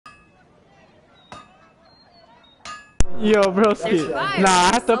Yo, broski. Nah,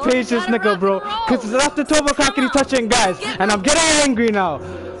 I have to page this nigga, bro. Cause it's after 12 o'clock and he's touching guys. And I'm getting angry now.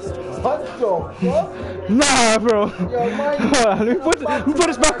 What the fuck? Nah, bro. Yo, Let me put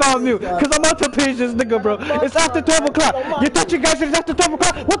this back on mute. Cause I'm about to page this nigga, bro. It's after 12 o'clock. You're touching guys and it's after 12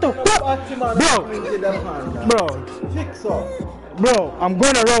 o'clock. What the fuck? Bro. Fix up. Bro, I'm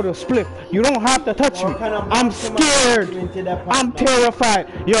going to roll the split. You don't have to touch me. I'm scared. I'm terrified.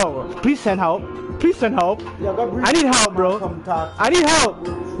 Yo, please send help. Please send help. I need help, bro. I need help.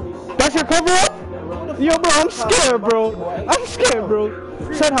 That's your cover up? Yo, bro, I'm scared, bro. I'm scared, bro.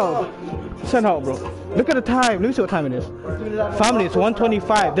 Send help. Send help, bro. Look at the time. Let me see what time it is. Family, it's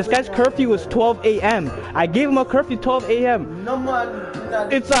 1:25. This guy's curfew is 12 a.m. I gave him a curfew 12 a.m.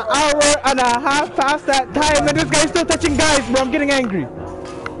 It's an hour and a half past that time, and this guy's still touching guys, bro. I'm getting angry.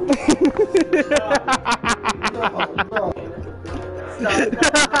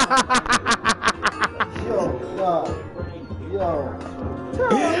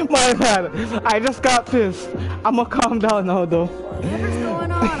 My bad. I just got pissed. I'ma calm down now, though. Whatever's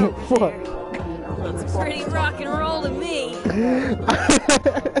going on over there? Looks pretty rock and roll to me.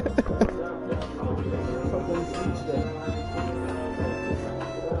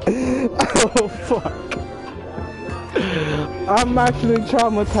 Oh fuck. I'm actually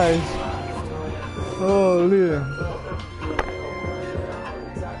traumatized. Holy.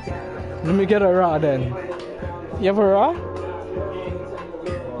 Let me get a raw then. You have a raw?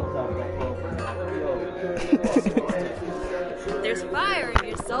 There's fire in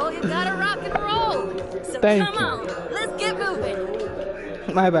your soul, you gotta rock and roll. So Thank come you. on, let's get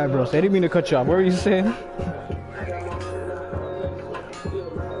moving. My bad, bro. I didn't mean to cut you off. What were you saying?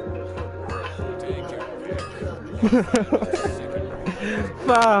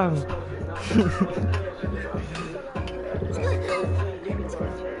 Fam.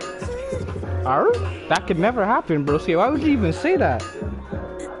 Arr? That could never happen, bro. See, why would you even say that?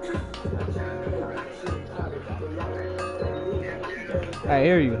 I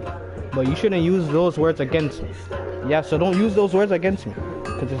hear you, but you shouldn't use those words against me. Yeah, so don't use those words against me,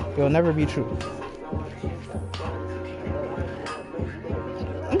 because it'll never be true.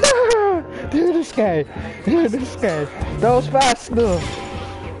 Dude, this guy. Dude, this guy. That was fast, though.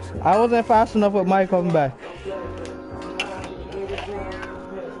 I wasn't fast enough with my comeback.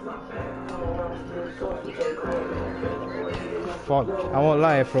 Fuck. I won't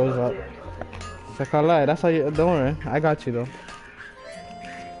lie, it froze up. I can't lie. That's how you. Don't worry. I got you, though.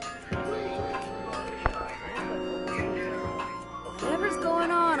 Whatever's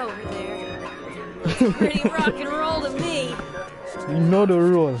going on over there? Looks pretty rock and roll to me. You know the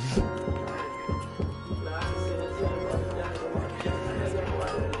rules.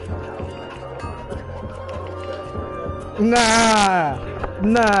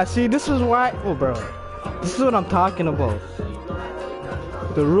 Nah, see, this is why, oh bro, this is what I'm talking about.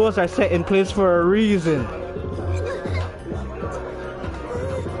 The rules are set in place for a reason.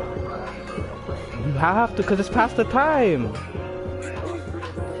 You have to, because it's past the time.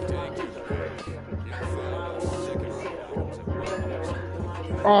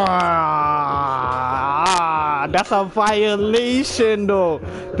 Ah, that's a violation though.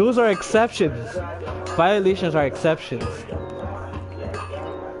 Those are exceptions. Violations are exceptions.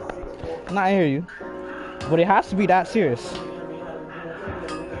 Nah, I hear you. But it has to be that serious.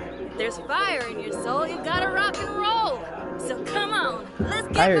 There's fire in your soul, you gotta rock and roll. So come on, let's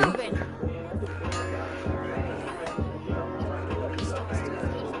get moving.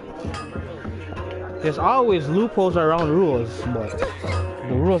 There's always loopholes around rules, but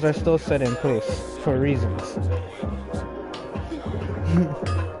the rules are still set in place for reasons.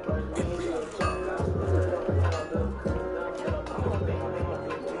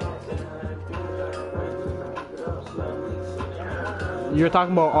 You're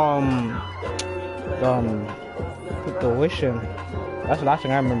talking about the wishing. That's the last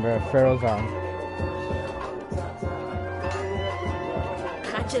thing I remember. Pharaoh's I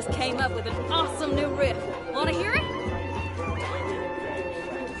just came up with an awesome new riff. Wanna hear it?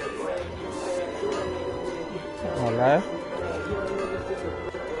 Alright.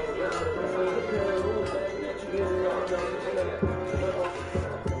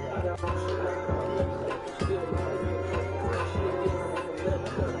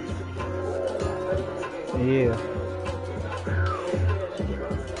 Yeah.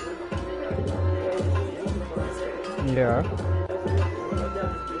 Yeah.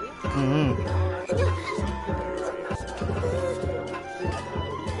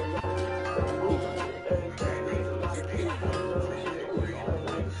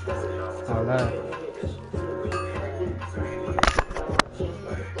 Alright.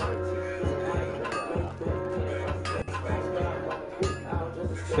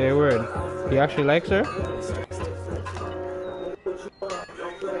 Say a word. He actually likes her?